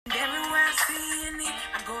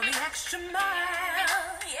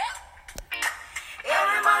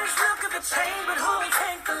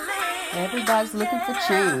Everybody's looking for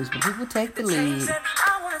change, but who will take the lead?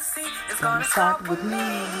 It's gonna start with me.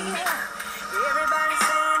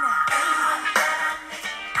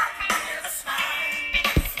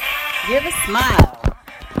 Give a smile.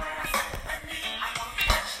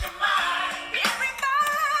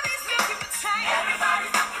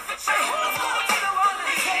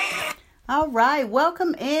 All right,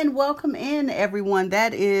 welcome in, everyone.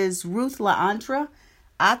 That is Ruth LaAntra.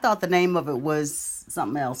 I thought the name of it was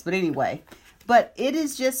something else, but anyway. But it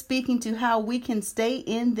is just speaking to how we can stay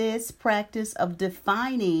in this practice of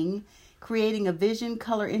defining, creating a vision,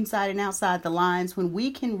 color inside and outside the lines, when we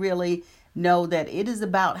can really know that it is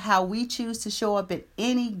about how we choose to show up at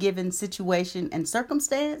any given situation and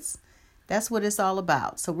circumstance. That's what it's all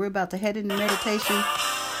about. So we're about to head into meditation.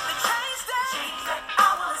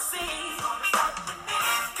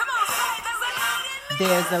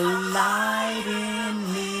 There's a light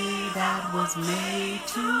in me that was made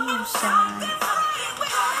to shine.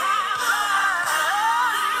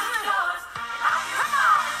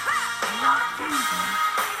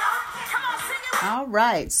 All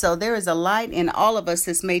right, so there is a light in all of us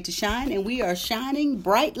that's made to shine, and we are shining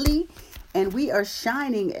brightly, and we are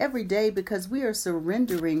shining every day because we are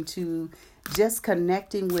surrendering to just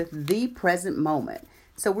connecting with the present moment.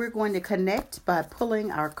 So we're going to connect by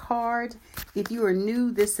pulling our card. If you are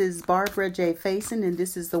new, this is Barbara J. Faison, and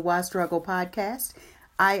this is the Why Struggle podcast.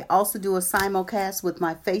 I also do a simulcast with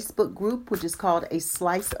my Facebook group, which is called A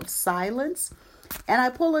Slice of Silence. And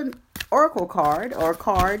I pull an oracle card, or a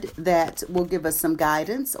card that will give us some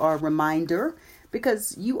guidance or a reminder,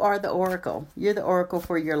 because you are the oracle. You're the oracle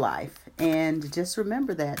for your life. And just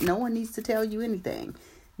remember that. No one needs to tell you anything.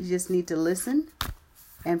 You just need to listen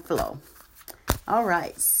and flow. All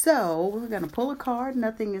right, so we're going to pull a card.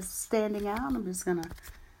 Nothing is standing out. I'm just going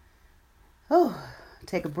to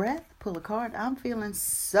take a breath, pull a card. I'm feeling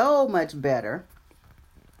so much better.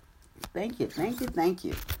 Thank you.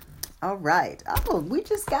 All right. Oh, we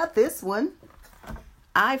just got this one.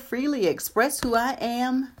 I freely express who I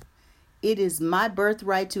am. It is my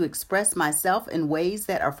birthright to express myself in ways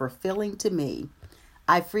that are fulfilling to me.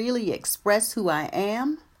 I freely express who I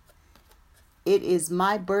am. It is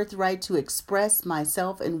my birthright to express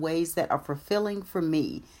myself in ways that are fulfilling for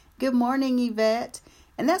me. Good morning, Yvette.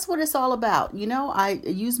 And that's what it's all about. You know, I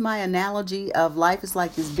use my analogy of life is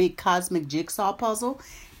like this big cosmic jigsaw puzzle.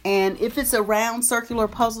 And if it's a round circular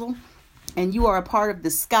puzzle and you are a part of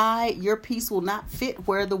the sky, your piece will not fit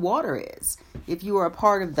where the water is. If you are a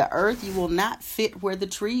part of the earth, you will not fit where the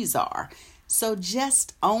trees are. So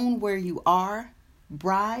just own where you are,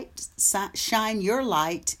 bright, shine your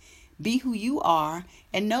light. Be who you are,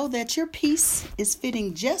 and know that your piece is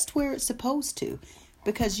fitting just where it's supposed to,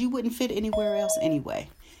 because you wouldn't fit anywhere else anyway.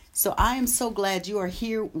 So I am so glad you are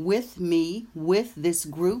here with me, with this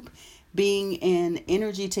group, being in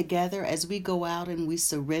energy together as we go out and we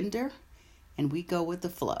surrender and we go with the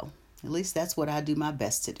flow. At least that's what I do my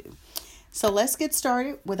best to do. So let's get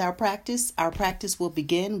started with our practice. Our practice will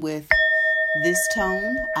begin with this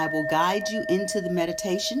tone. I will guide you into the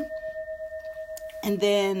meditation. And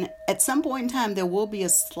then at some point in time, there will be a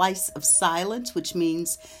slice of silence, which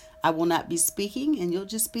means I will not be speaking and you'll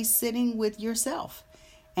just be sitting with yourself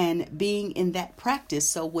and being in that practice.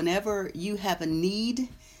 So whenever you have a need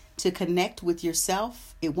to connect with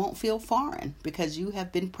yourself, it won't feel foreign because you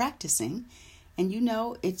have been practicing. And you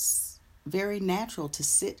know, it's very natural to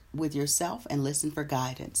sit with yourself and listen for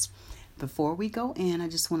guidance. Before we go in, I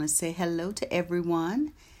just want to say hello to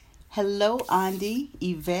everyone. Hello, Andy,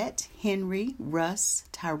 Yvette, Henry, Russ,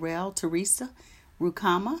 Tyrell, Teresa,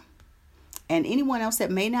 Rukama, and anyone else that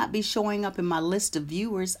may not be showing up in my list of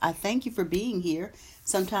viewers. I thank you for being here.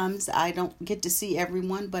 Sometimes I don't get to see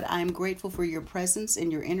everyone, but I am grateful for your presence and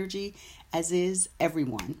your energy, as is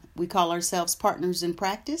everyone. We call ourselves Partners in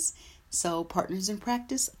Practice. So, Partners in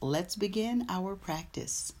Practice, let's begin our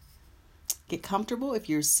practice. Get comfortable. If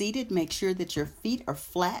you're seated, make sure that your feet are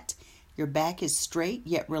flat. Your back is straight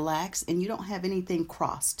yet relaxed, and you don't have anything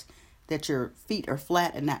crossed, that your feet are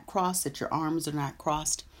flat and not crossed, that your arms are not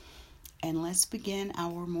crossed. And let's begin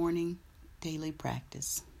our morning daily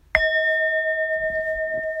practice.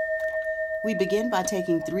 We begin by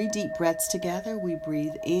taking 3 deep breaths together. We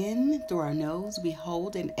breathe in through our nose. We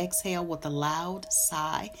hold and exhale with a loud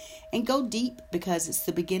sigh and go deep because it's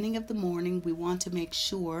the beginning of the morning. We want to make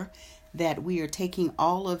sure that we are taking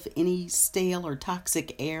all of any stale or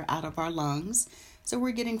toxic air out of our lungs. So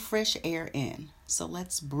we're getting fresh air in. So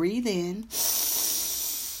let's breathe in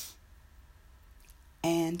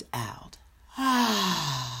and out.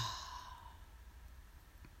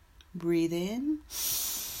 Breathe in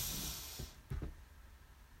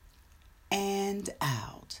and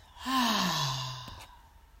out.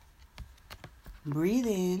 Breathe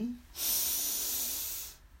in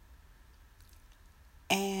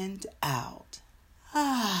and out.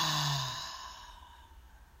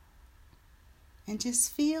 And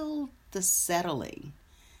just feel the settling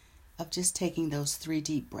of just taking those 3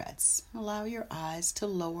 deep breaths. Allow your eyes to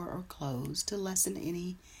lower or close to lessen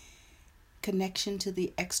any connection to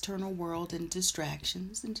the external world and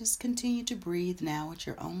distractions, and just continue to breathe now at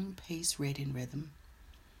your own pace, rate, and rhythm.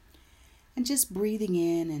 And just breathing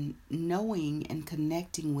in and knowing and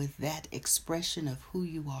connecting with that expression of who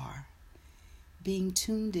you are. Being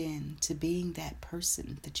tuned in to being that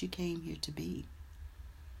person that you came here to be.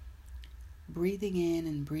 Breathing in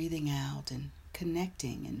and breathing out and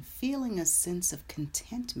connecting and feeling a sense of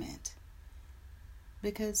contentment.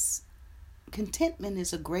 Because contentment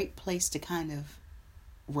is a great place to kind of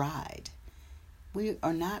ride. We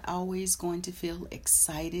are not always going to feel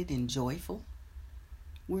excited and joyful.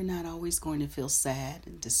 We're not always going to feel sad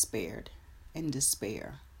and despair.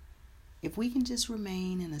 If we can just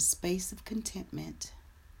remain in a space of contentment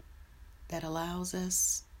that allows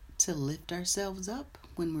us to lift ourselves up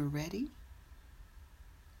when we're ready,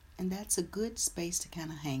 and that's a good space to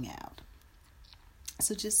kind of hang out.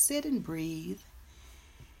 So just sit and breathe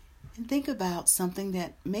and think about something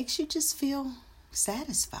that makes you just feel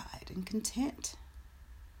satisfied and content.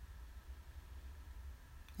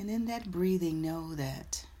 And in that breathing, know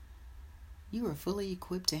that you are fully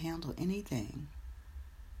equipped to handle anything.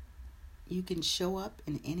 You can show up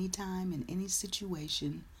in any time, in any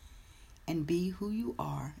situation, and be who you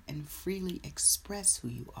are and freely express who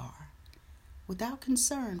you are without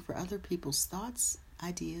concern for other people's thoughts,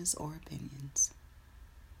 ideas, or opinions.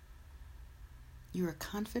 You are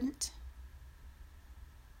confident.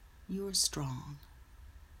 You are strong.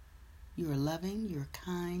 You are loving. You are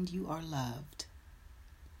kind. You are loved.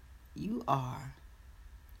 You are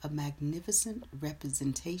a magnificent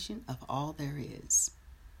representation of all there is,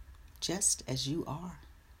 just as you are.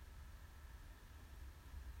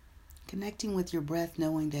 Connecting with your breath,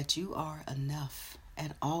 knowing that you are enough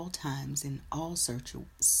at all times in all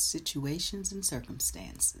situations and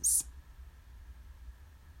circumstances.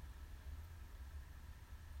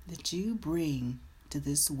 That you bring to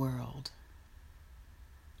this world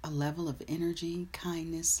a level of energy,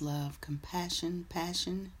 kindness, love, compassion,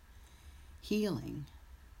 passion, healing,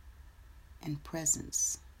 and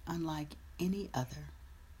presence unlike any other.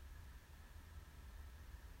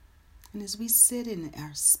 And as we sit in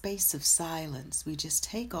our space of silence, we just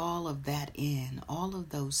take all of that in, all of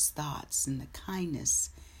those thoughts and the kindness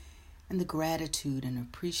and the gratitude and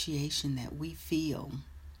appreciation that we feel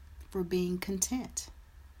for being content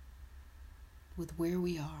with where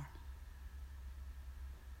we are.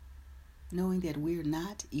 Knowing that we're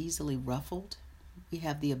not easily ruffled, we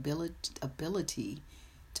have the ability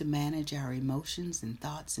to manage our emotions and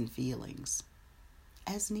thoughts and feelings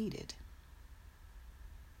as needed.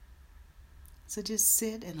 So just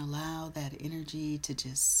sit and allow that energy to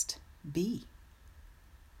just be.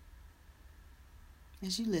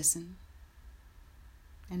 As you listen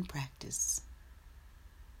and practice.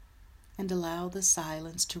 And allow the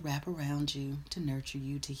silence to wrap around you, to nurture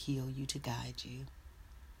you, to heal you, to guide you.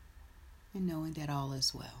 And knowing that all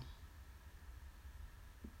is well.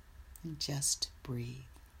 And just breathe.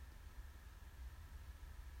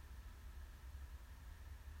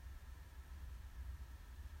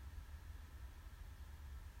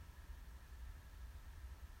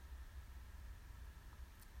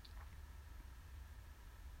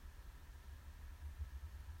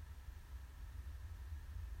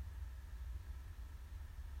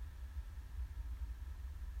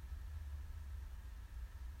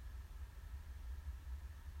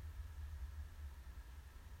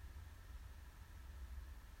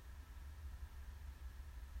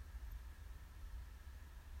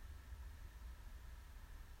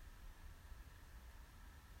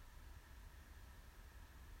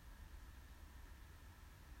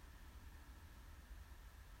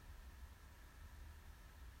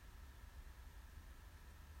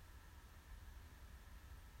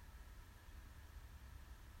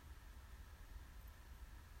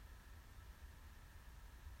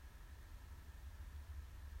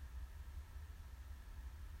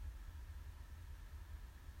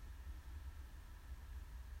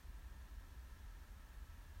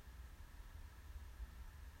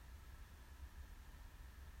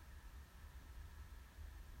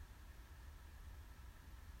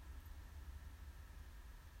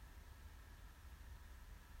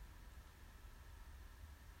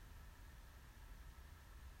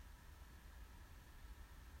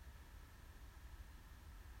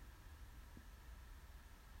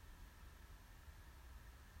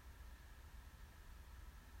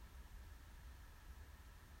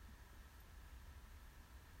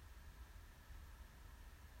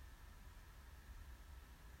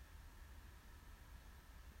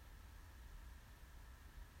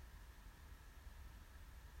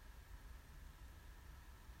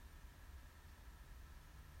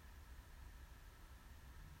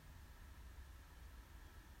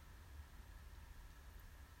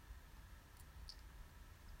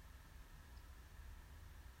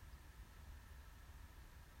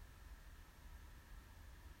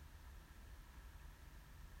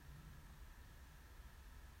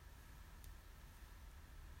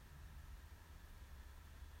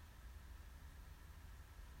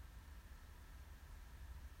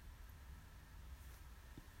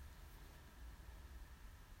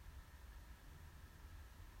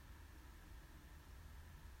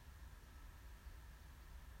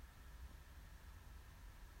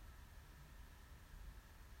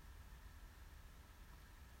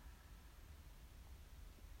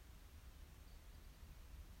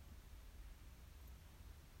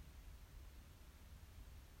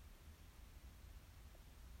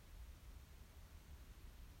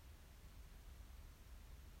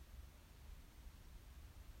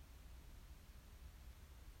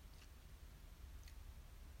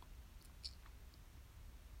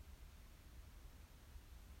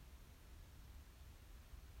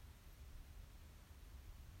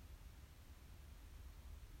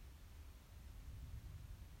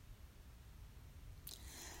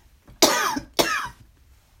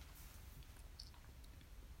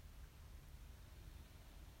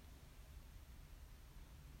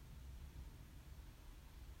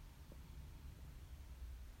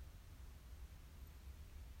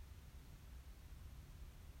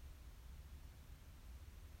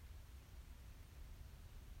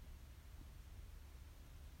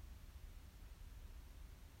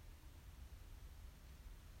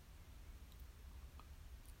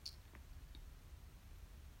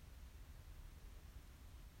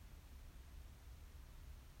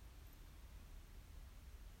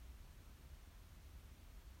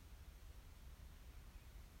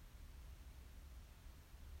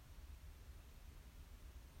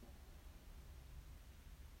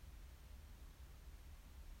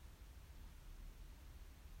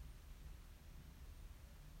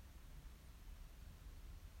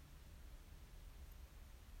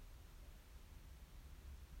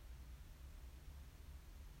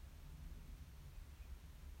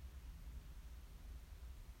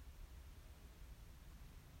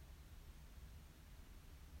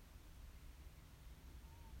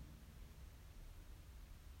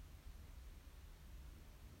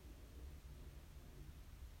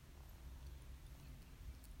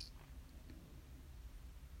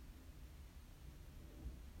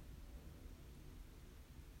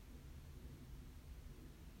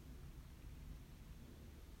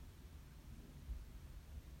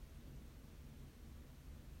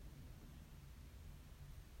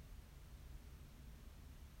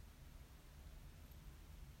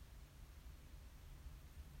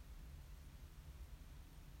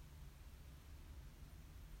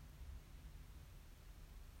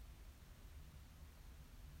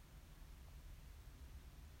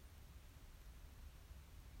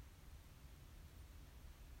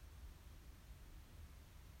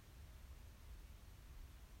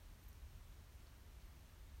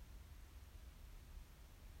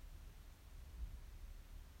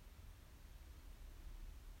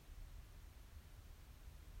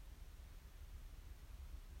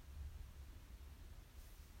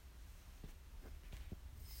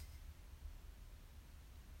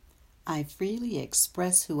 I freely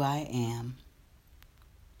express who I am.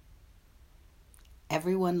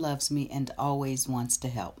 Everyone loves me and always wants to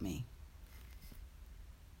help me.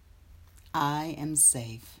 I am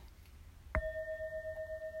safe.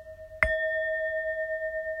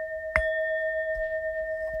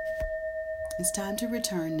 It's time to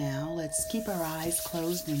return now. Let's keep our eyes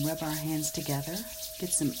closed and rub our hands together. Get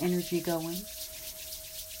some energy going.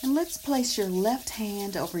 And let's place your left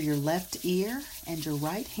hand over your left ear and your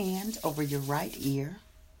right hand over your right ear.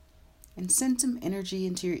 And send some energy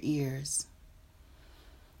into your ears.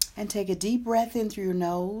 And take a deep breath in through your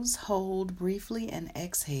nose. Hold briefly and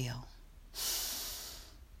exhale.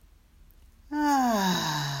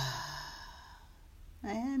 And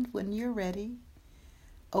when you're ready,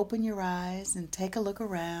 open your eyes and take a look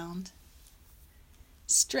around.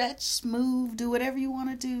 Stretch, move, do whatever you want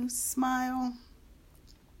to do. Smile.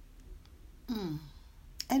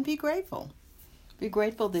 And be grateful. Be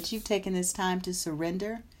grateful that you've taken this time to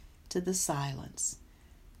surrender to the silence.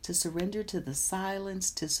 To surrender to the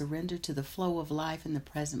silence, to surrender to the flow of life in the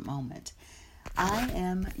present moment. I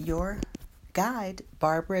am your guide,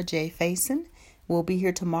 Barbara J. Faison. We'll be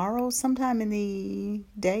here tomorrow sometime in the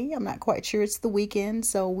day. I'm not quite sure. It's the weekend,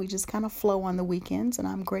 so we just kind of flow on the weekends, and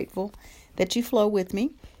I'm grateful that you flow with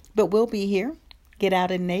me. But we'll be here. Get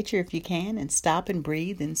out in nature if you can and stop and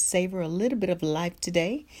breathe and savor a little bit of life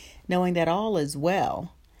today, knowing that all is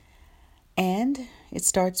well. And it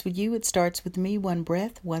starts with you. It starts with me. One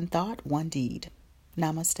breath, one thought, one deed.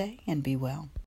 Namaste and be well.